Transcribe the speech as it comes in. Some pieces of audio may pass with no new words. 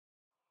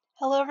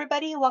Hello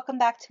everybody, welcome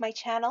back to my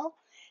channel.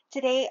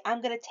 Today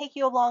I'm going to take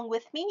you along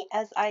with me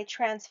as I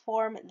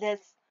transform this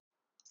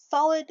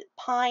solid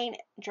pine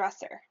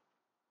dresser.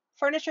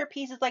 Furniture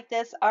pieces like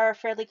this are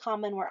fairly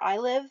common where I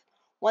live.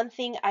 One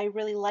thing I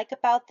really like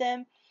about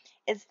them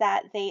is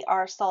that they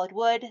are solid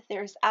wood.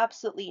 There's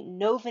absolutely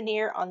no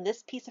veneer on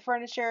this piece of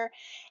furniture,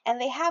 and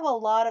they have a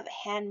lot of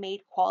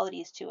handmade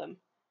qualities to them.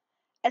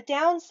 A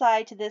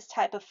downside to this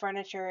type of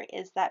furniture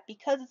is that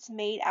because it's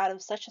made out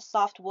of such a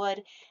soft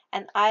wood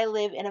and I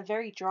live in a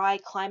very dry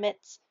climate,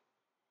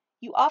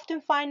 you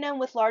often find them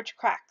with large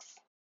cracks.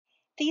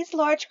 These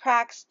large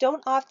cracks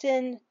don't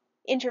often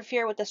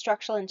interfere with the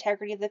structural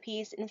integrity of the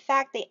piece. In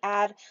fact, they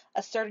add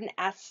a certain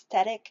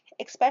aesthetic,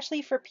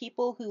 especially for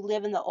people who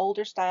live in the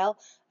older style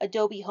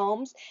adobe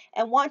homes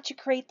and want to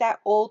create that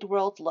old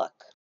world look.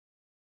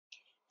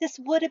 This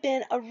would have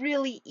been a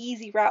really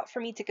easy route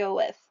for me to go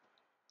with.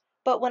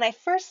 But when I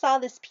first saw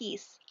this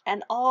piece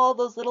and all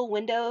those little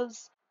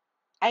windows,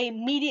 I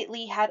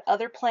immediately had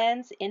other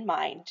plans in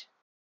mind.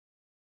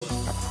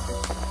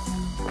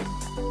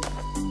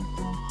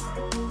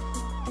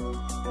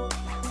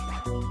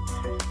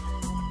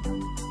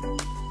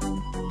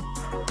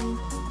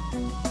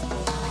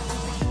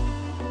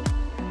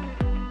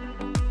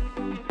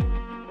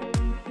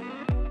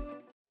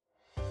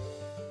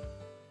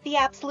 The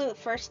absolute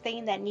first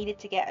thing that needed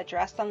to get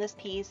addressed on this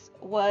piece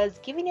was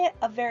giving it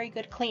a very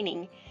good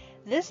cleaning.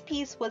 This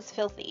piece was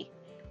filthy.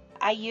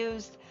 I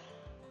used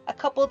a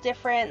couple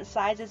different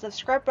sizes of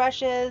scrub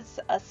brushes,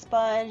 a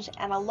sponge,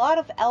 and a lot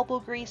of elbow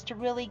grease to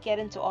really get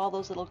into all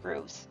those little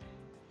grooves.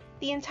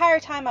 The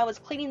entire time I was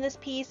cleaning this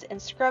piece and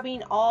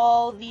scrubbing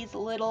all these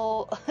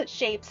little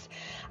shapes,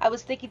 I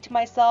was thinking to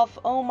myself,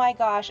 oh my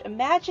gosh,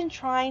 imagine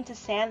trying to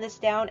sand this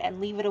down and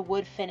leave it a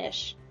wood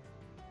finish.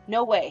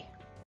 No way.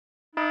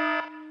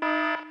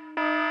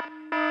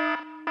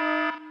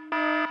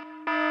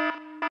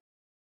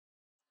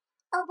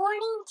 A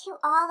warning to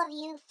all of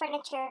you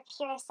furniture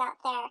purists out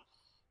there.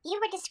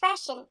 Viewer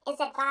discretion is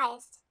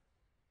advised.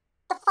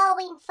 The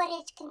following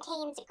footage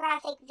contains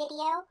graphic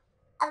video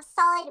of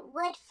solid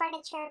wood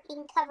furniture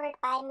being covered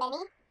by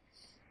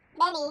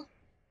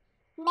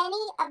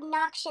many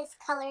obnoxious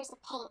colors of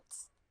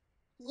paint.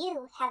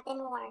 You have been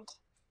warned.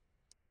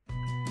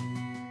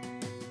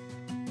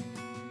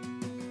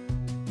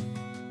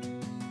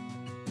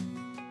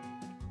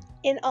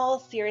 In all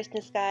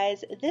seriousness,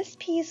 guys, this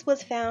piece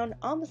was found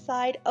on the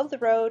side of the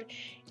road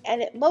and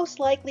it most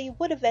likely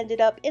would have ended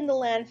up in the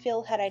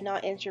landfill had I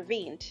not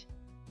intervened.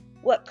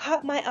 What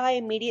caught my eye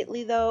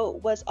immediately though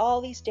was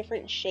all these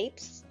different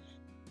shapes.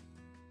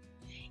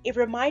 It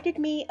reminded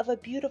me of a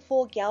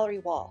beautiful gallery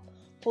wall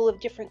full of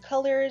different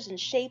colors and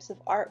shapes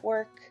of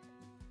artwork.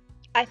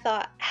 I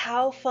thought,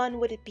 how fun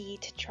would it be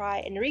to try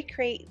and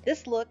recreate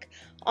this look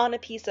on a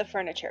piece of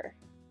furniture?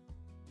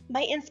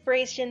 My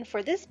inspiration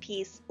for this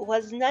piece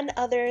was none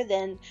other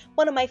than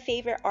one of my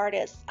favorite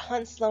artists,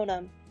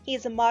 Slonem. He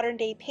is a modern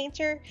day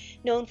painter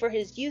known for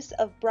his use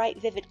of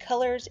bright vivid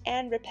colors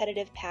and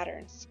repetitive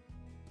patterns.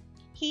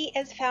 He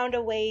has found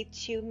a way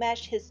to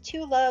mesh his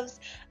two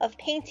loves of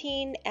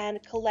painting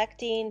and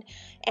collecting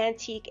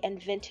antique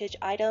and vintage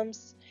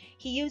items.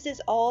 He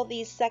uses all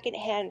these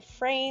secondhand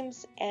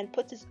frames and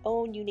puts his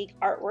own unique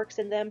artworks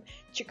in them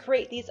to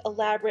create these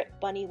elaborate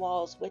bunny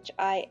walls, which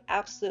I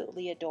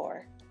absolutely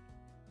adore.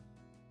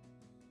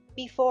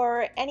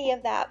 Before any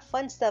of that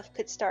fun stuff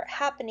could start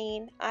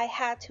happening, I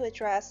had to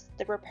address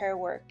the repair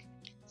work.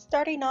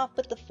 Starting off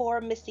with the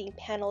 4 missing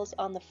panels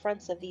on the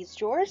fronts of these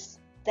drawers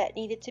that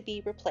needed to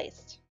be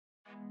replaced.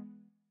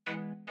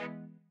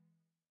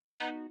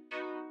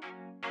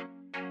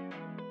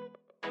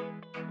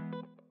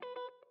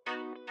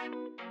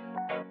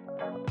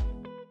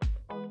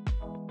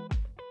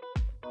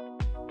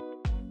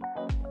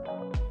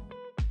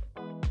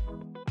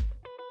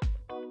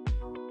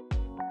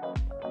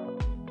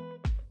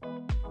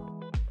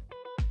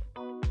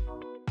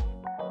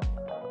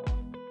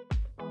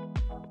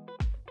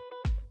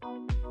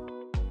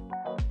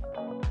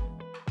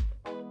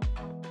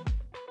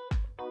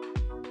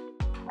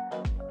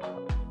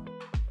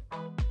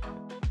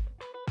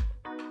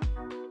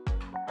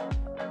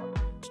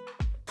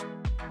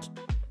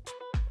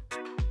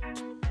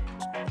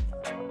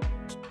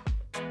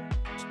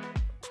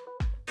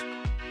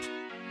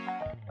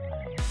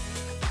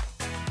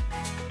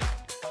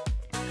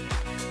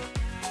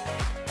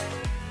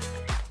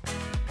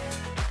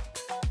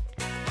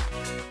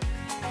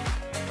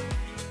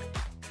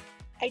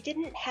 I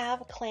didn't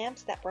have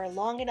clamps that were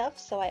long enough,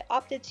 so I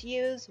opted to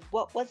use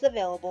what was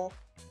available.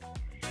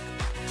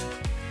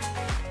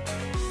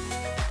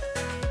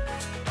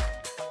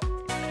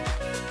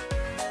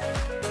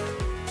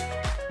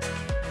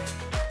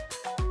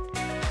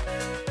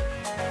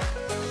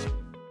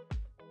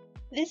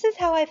 This is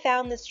how I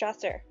found this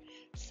dresser.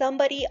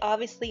 Somebody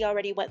obviously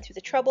already went through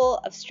the trouble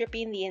of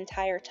stripping the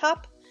entire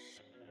top,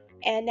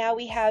 and now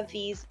we have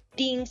these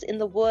dings in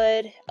the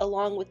wood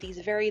along with these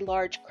very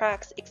large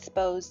cracks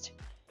exposed.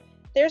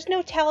 There's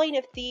no telling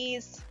if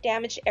these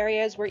damaged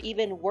areas were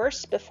even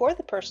worse before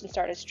the person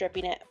started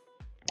stripping it.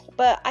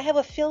 but I have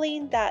a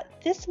feeling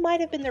that this might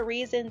have been the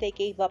reason they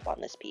gave up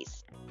on this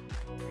piece.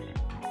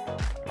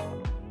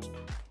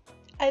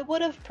 I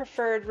would have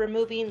preferred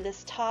removing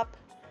this top,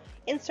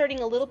 inserting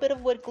a little bit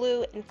of wood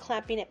glue and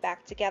clamping it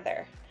back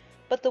together.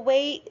 But the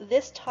way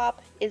this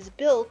top is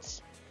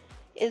built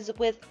is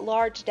with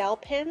large dowel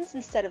pins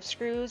instead of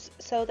screws,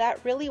 so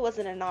that really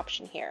wasn't an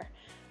option here.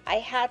 I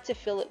had to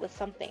fill it with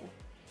something.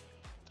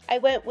 I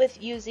went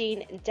with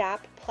using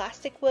DAP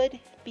plastic wood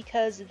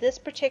because this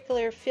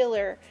particular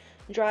filler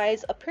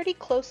dries a pretty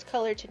close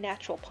color to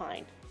natural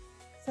pine.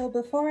 So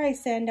before I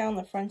sand down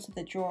the fronts of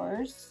the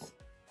drawers,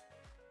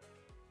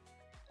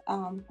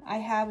 I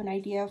have an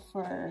idea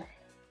for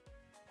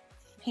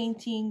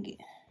painting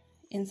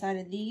inside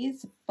of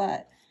these,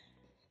 but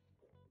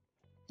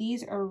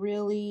these are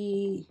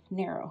really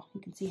narrow. You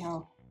can see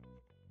how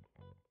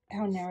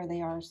narrow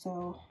they are,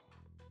 so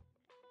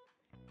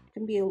it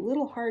can be a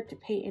little hard to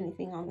paint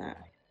anything on that.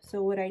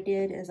 So what I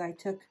did is I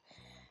took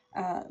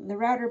the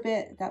router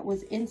bit that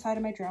was inside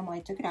of my Dremel, I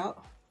took it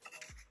out,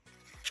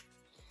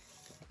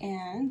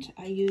 and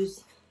I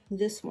used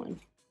this one.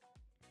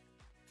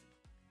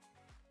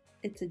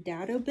 It's a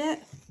dado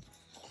bit,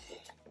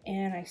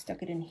 and I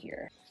stuck it in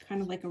here,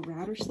 kind of like a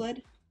router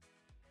sled,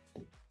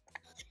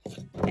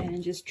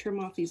 and just trim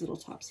off these little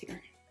tops here.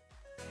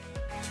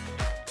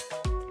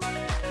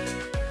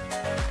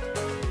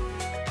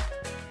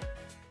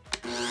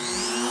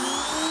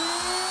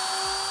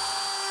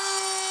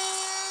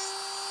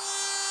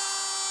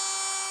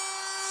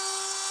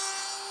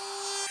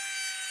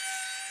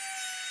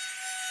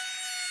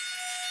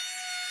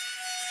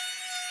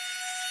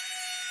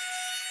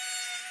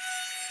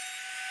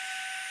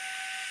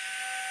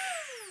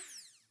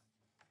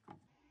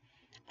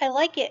 I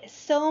like it.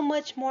 So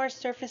much more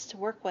surface to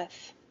work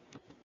with.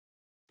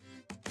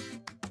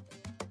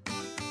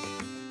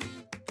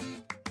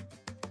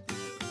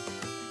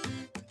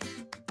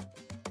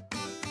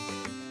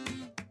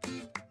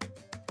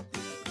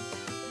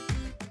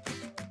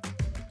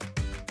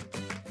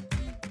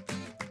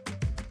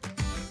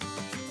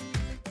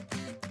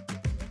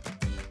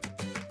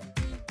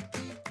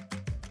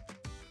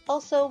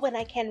 Also, when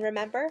I can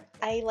remember,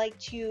 I like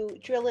to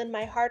drill in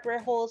my hardware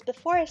holes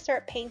before I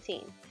start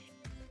painting.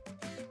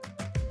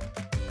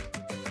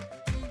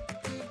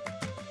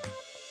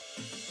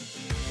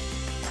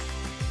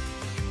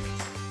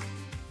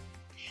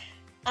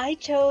 I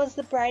chose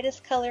the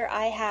brightest color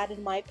I had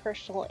in my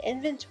personal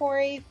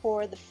inventory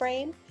for the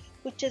frame,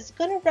 which is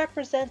going to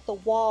represent the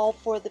wall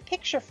for the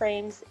picture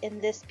frames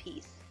in this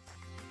piece.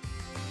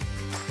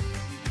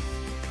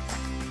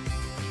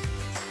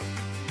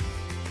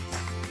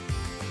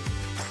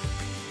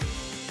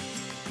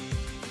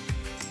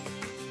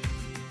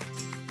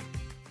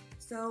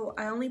 So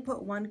I only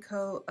put one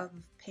coat of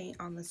paint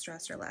on this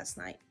dresser last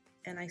night,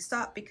 and I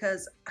stopped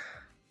because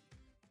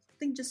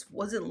something just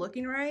wasn't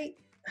looking right.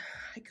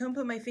 I couldn't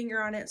put my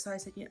finger on it, so I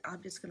said, you know,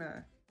 I'm just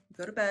gonna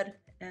go to bed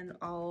and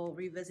I'll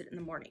revisit it in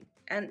the morning.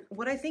 And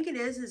what I think it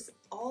is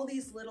all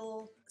these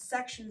little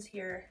sections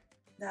here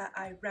that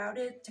I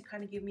routed to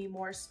kind of give me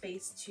more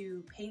space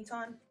to paint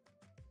on.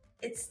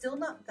 It's still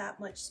not that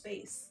much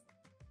space,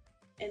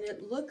 and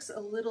it looks a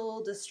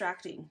little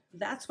distracting.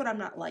 That's what I'm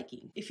not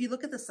liking. If you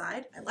look at the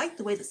side, I like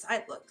the way the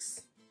side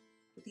looks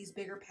with these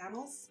bigger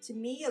panels. To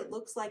me, it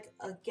looks like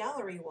a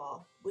gallery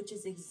wall, which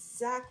is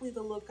exactly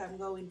the look I'm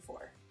going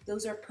for.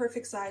 Those are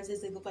perfect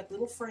sizes. They look like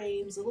little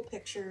frames, little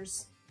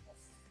pictures.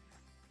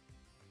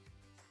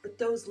 But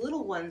those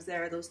little ones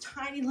there, those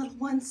tiny little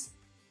ones,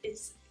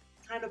 it's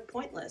kind of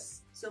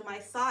pointless. So my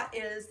thought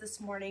is this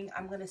morning,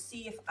 I'm gonna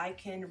see if I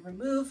can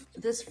remove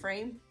this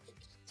frame,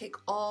 take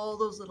all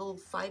those little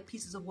 5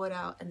 pieces of wood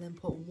out, and then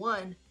put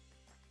one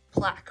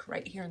plaque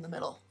right here in the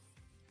middle.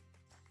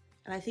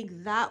 And I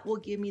think that will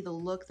give me the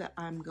look that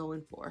I'm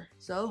going for.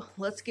 So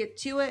let's get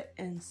to it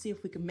and see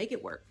if we can make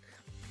it work.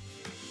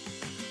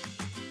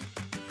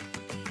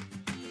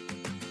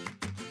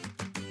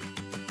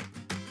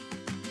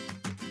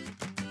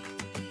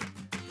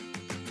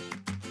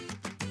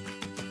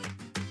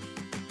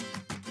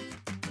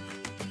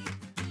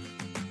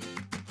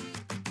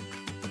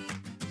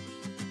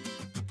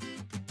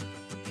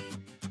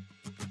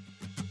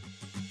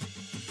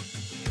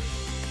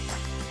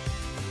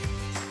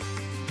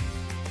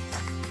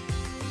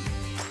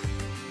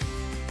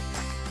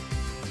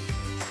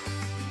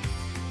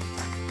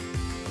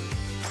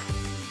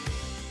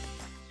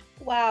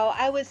 Wow,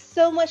 I was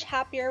so much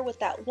happier with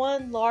that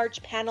one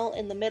large panel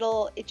in the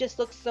middle. It just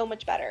looks so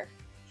much better.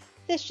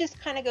 This just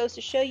kind of goes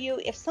to show you,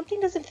 if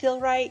something doesn't feel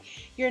right,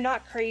 you're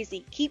not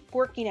crazy. Keep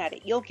working at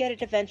it. You'll get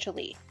it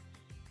eventually.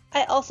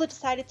 I also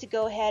decided to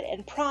go ahead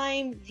and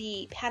prime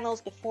the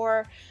panels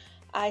before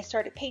I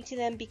started painting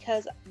them,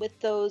 because with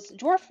those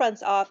drawer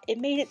fronts off, it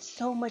made it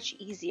so much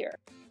easier.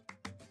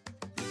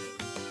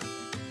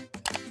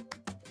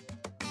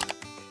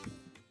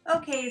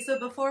 Okay, so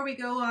before we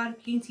go on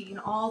painting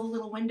all the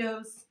little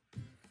windows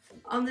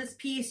on this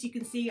piece, you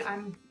can see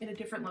I'm in a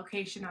different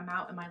location. I'm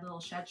out in my little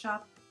shed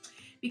shop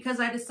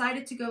because I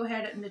decided to go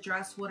ahead and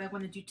address what I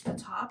want to do to the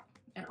top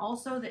and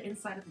also the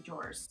inside of the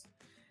drawers.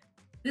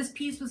 This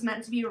piece was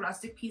meant to be a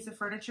rustic piece of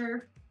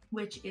furniture,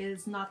 which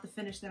is not the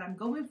finish that I'm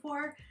going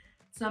for.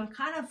 So I'm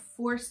kind of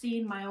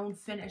forcing my own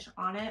finish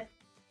on it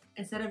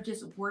instead of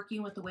just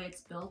working with the way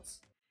it's built.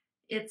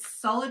 It's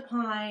solid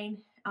pine.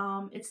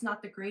 It's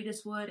not the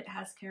greatest wood. It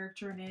has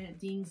character in it,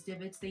 dings,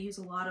 divots. They use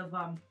a lot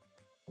of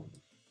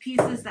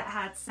pieces that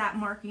had sap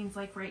markings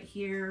like right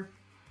here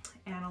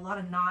and a lot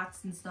of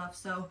knots and stuff.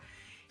 So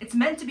it's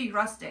meant to be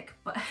rustic,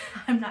 but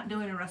I'm not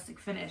doing a rustic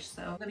finish.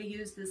 So I'm gonna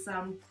use this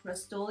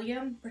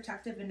Rustoleum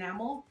protective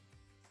enamel.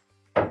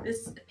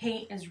 This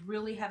paint is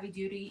really heavy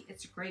duty.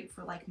 It's great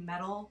for like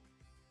metal.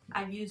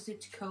 I've used it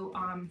to coat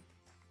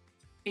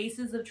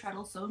bases of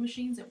treadle sewing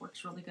machines. It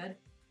works really good.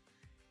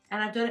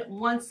 And I've done it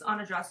once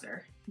on a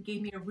dresser. It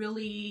gave me a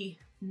really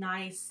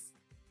nice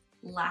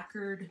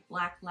lacquered,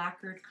 black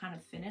lacquered kind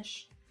of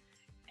finish.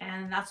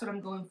 And that's what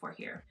I'm going for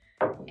here.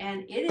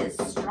 And it is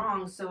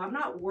strong, so I'm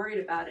not worried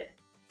about it,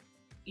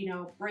 you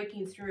know,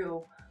 breaking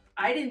through.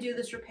 I didn't do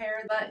this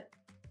repair, but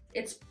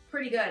it's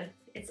pretty good.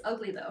 It's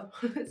ugly though.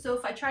 So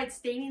if I tried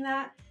staining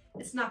that,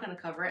 it's not gonna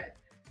cover it.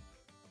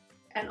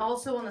 And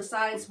also on the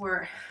sides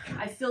where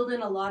I filled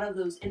in a lot of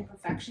those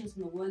imperfections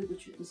in the wood,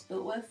 which it was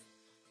built with,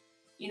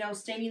 you know,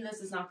 staining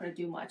this is not gonna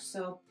do much.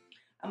 So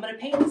I'm gonna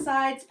paint the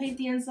sides, paint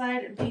the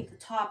inside, and paint the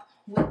top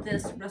with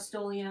this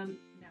Rustoleum.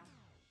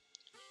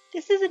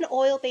 This is an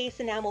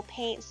oil-based enamel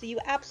paint, so you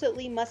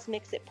absolutely must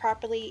mix it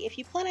properly. If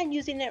you plan on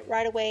using it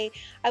right away,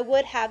 I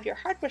would have your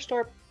hardware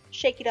store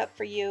shake it up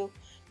for you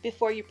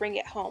before you bring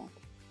it home.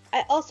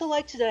 I also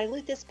like to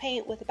dilute this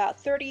paint with about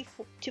 30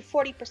 to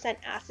 40%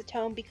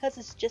 acetone because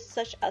it's just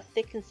such a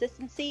thick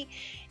consistency,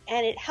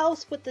 and it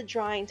helps with the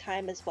drying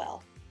time as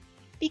well.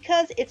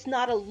 Because it's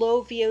not a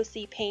low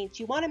VOC paint,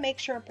 you want to make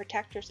sure and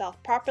protect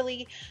yourself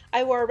properly.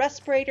 I wore a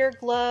respirator,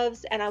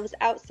 gloves, and I was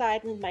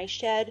outside in my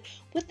shed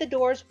with the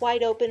doors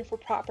wide open for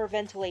proper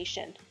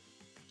ventilation.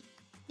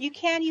 You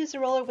can use a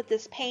roller with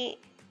this paint,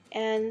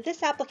 and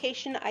this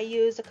application I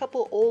used a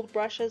couple old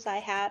brushes I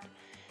had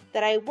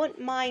that I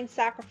wouldn't mind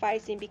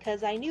sacrificing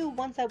because I knew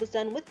once I was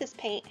done with this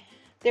paint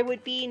there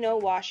would be no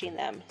washing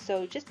them.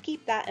 So just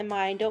keep that in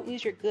mind. Don't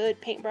use your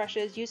good paint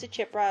brushes, use a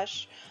chip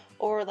brush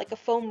or like a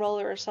foam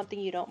roller or something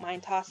you don't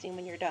mind tossing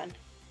when you're done.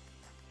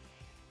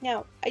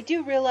 Now, I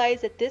do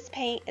realize that this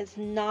paint is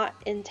not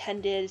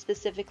intended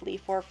specifically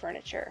for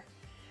furniture,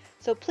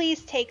 so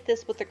please take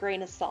this with a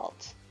grain of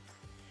salt.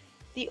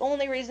 The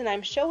only reason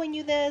I'm showing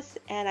you this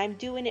and I'm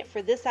doing it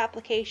for this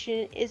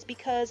application is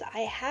because I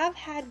have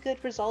had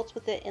good results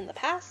with it in the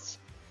past,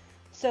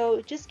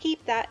 so just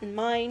keep that in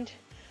mind.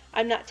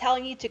 I'm not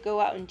telling you to go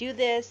out and do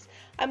this,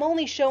 I'm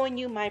only showing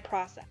you my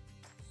process.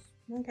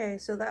 Okay,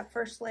 so that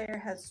first layer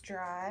has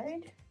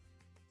dried.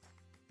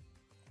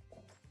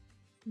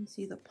 You can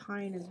see the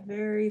pine is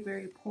very,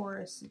 very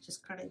porous. It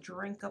just kind of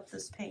drank up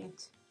this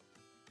paint.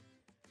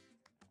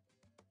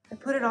 I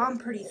put it on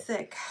pretty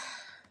thick,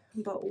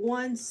 but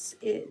once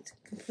it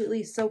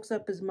completely soaks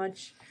up as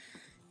much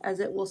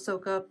as it will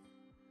soak up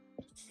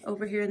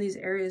over here in these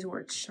areas where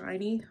it's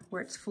shiny,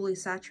 where it's fully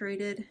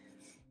saturated,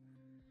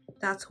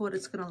 that's what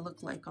it's gonna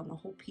look like on the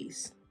whole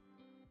piece.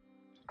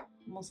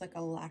 Almost like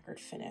a lacquered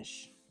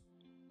finish.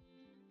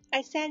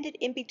 I sanded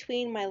in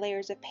between my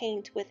layers of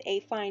paint with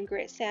a fine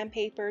grit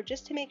sandpaper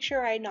just to make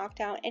sure I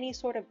knocked out any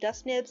sort of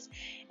dust nibs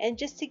and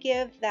just to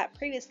give that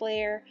previous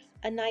layer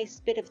a nice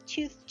bit of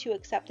tooth to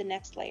accept the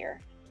next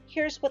layer.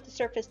 Here's what the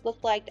surface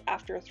looked like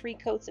after 3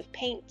 coats of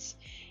paint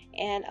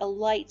and a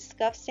light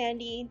scuff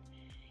sanding.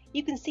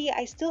 You can see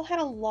I still had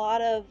a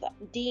lot of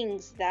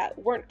dings that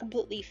weren't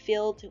completely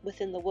filled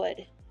within the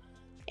wood.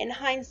 In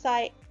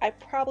hindsight, I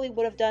probably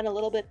would have done a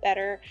little bit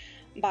better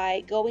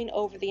by going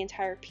over the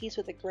entire piece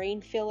with a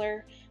grain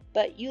filler,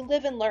 but you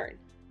live and learn.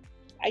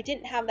 I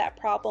didn't have that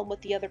problem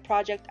with the other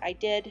project I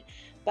did,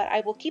 but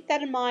I will keep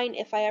that in mind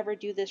if I ever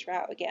do this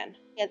route again.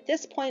 At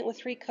this point with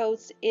 3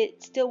 coats,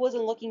 it still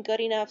wasn't looking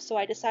good enough, so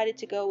I decided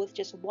to go with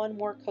just 1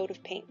 more coat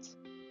of paint.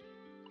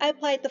 I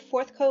applied the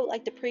 4th coat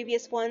like the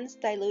previous ones,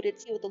 diluted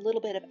with a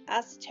little bit of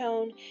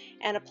acetone,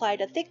 and applied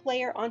a thick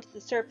layer onto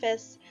the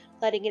surface,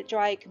 letting it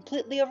dry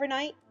completely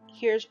overnight.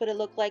 Here's what it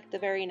looked like the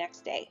very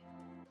next day.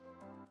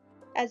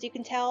 As you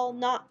can tell,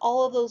 not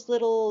all of those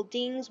little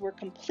dings were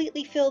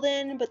completely filled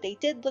in, but they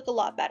did look a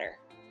lot better.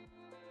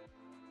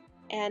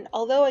 And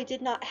although I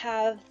did not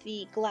have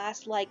the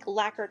glass-like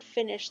lacquered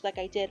finish like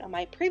I did on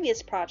my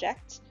previous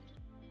project,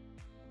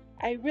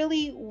 I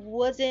really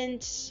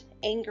wasn't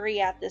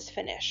angry at this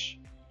finish.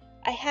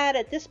 I had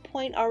at this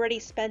point already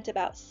spent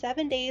about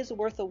 7 days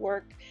worth of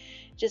work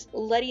just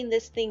letting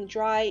this thing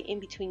dry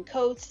in between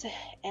coats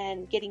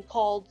and getting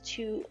called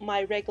to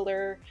my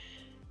regular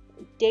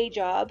day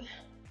job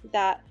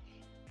that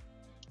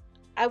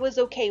I was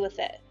okay with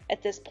it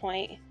at this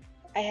point.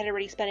 I had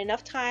already spent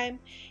enough time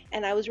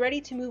and I was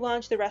ready to move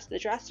on to the rest of the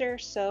dresser,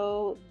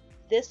 so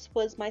this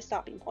was my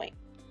stopping point.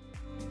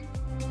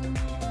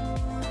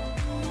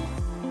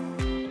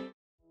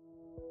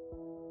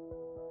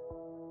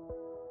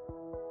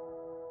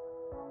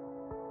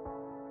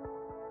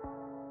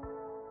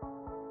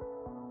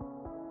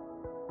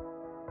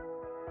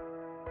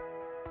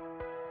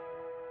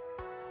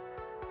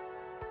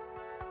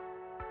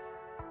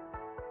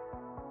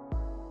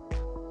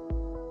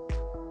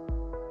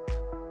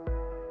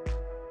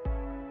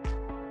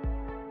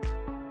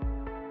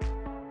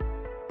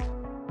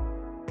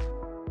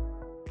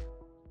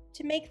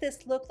 To make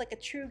this look like a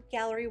true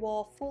gallery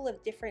wall full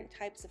of different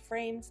types of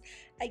frames,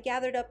 I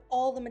gathered up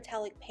all the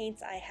metallic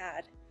paints I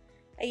had.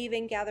 I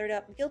even gathered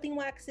up gilding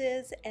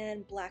waxes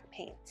and black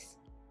paints.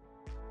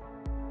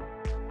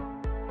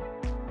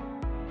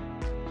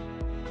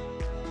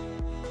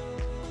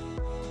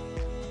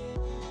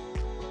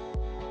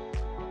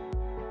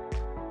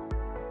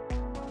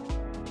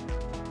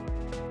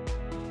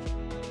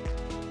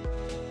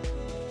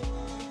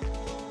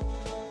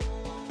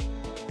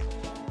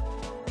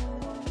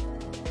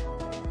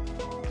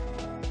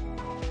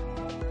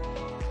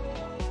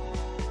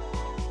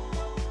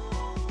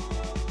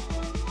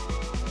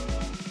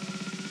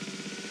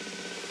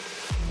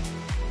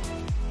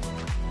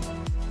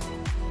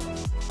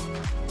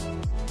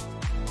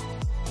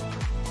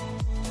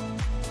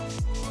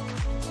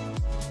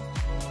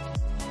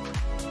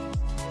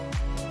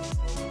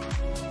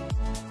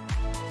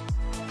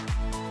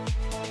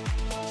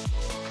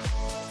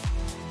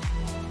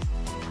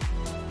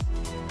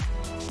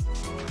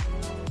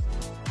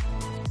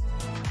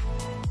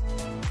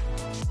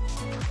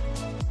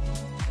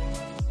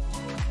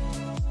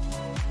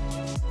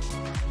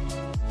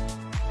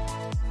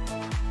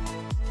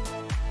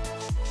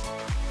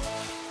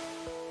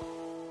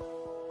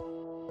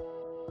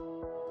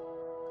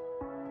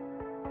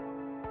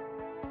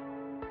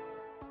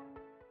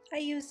 I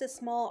used a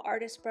small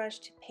artist brush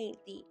to paint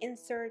the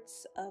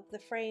inserts of the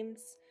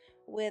frames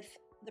with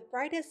the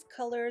brightest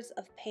colors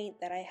of paint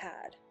that I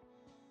had.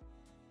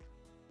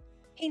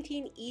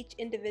 Painting each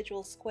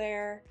individual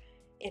square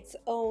its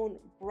own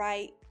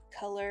bright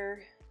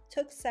color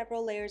took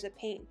several layers of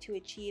paint to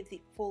achieve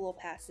the full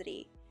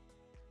opacity,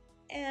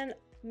 and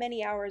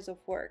many hours of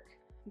work.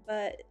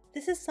 But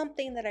this is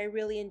something that I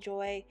really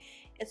enjoy.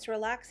 It's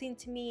relaxing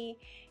to me,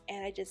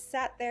 and I just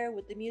sat there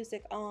with the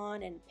music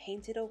on and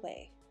painted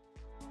away.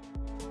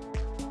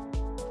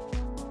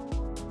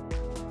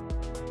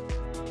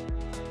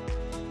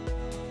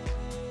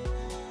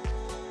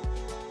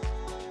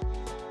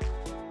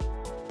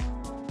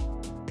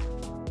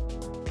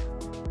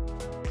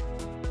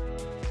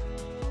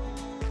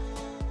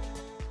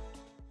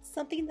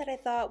 Something that I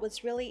thought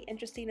was really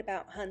interesting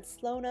about Hunt's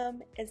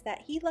Slonem is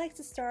that he likes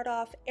to start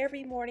off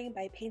every morning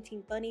by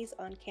painting bunnies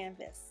on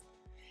canvas.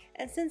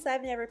 And since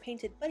I've never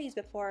painted bunnies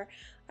before,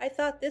 I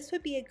thought this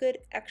would be a good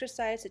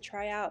exercise to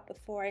try out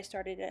before I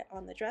started it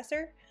on the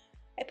dresser.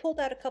 I pulled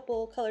out a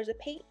couple colors of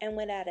paint and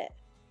went at it.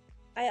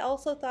 I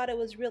also thought it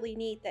was really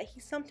neat that he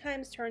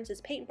sometimes turns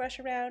his paintbrush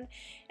around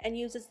and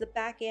uses the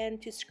back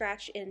end to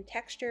scratch in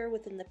texture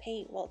within the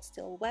paint while it's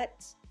still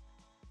wet.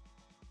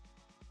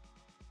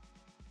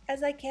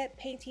 As I kept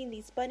painting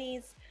these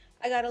bunnies,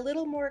 I got a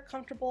little more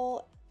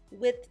comfortable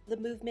with the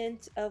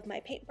movement of my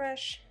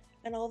paintbrush,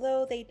 and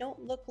although they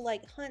don't look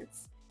like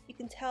Hunt's, you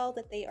can tell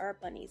that they are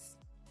bunnies.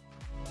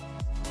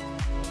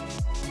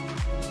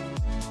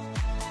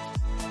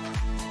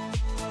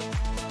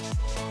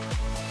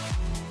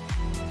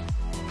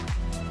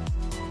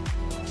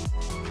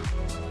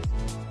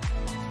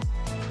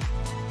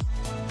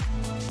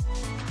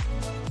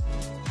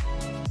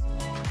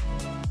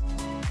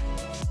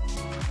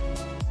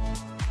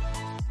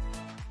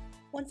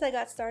 Once I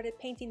got started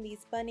painting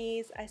these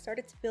bunnies, I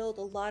started to build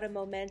a lot of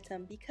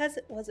momentum because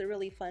it was a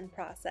really fun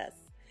process.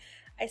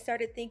 I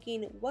started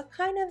thinking, what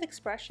kind of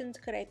expressions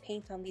could I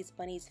paint on these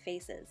bunnies'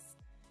 faces?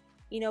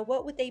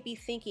 What would they be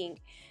thinking?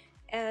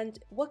 And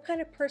what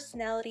kind of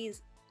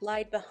personalities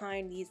lied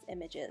behind these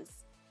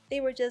images? They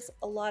were just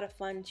a lot of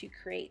fun to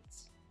create.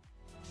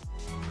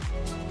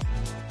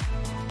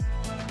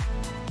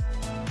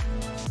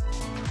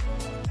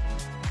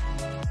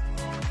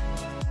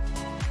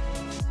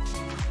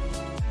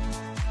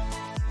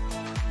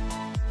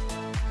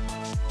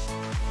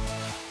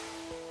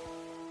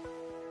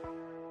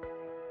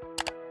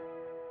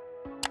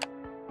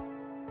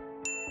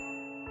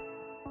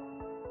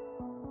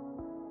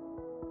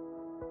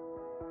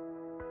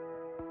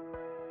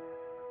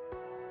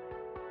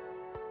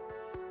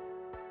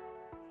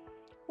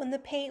 When the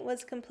paint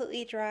was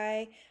completely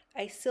dry,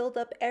 I sealed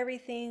up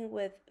everything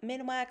with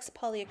Minwax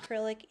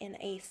polyacrylic in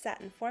a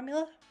satin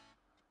formula.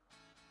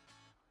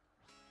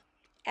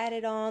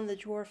 Added on the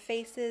drawer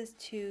faces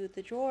to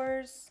the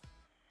drawers,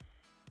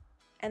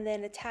 and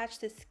then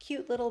attached this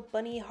cute little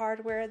bunny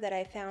hardware that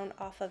I found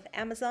off of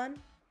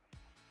Amazon,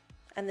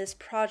 and this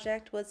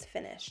project was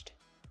finished.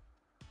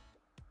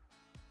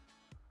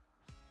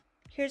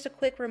 Here's a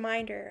quick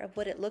reminder of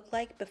what it looked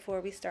like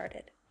before we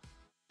started.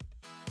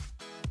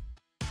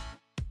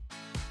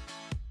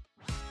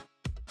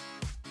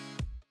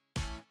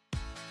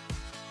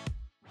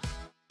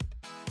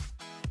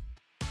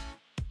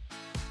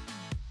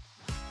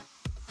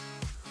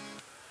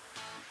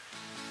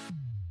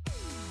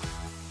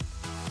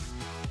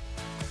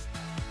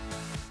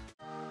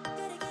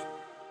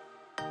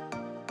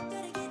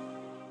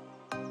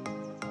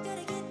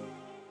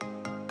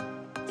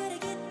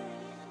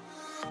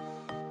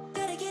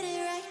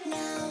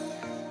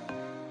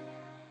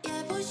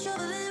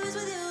 Show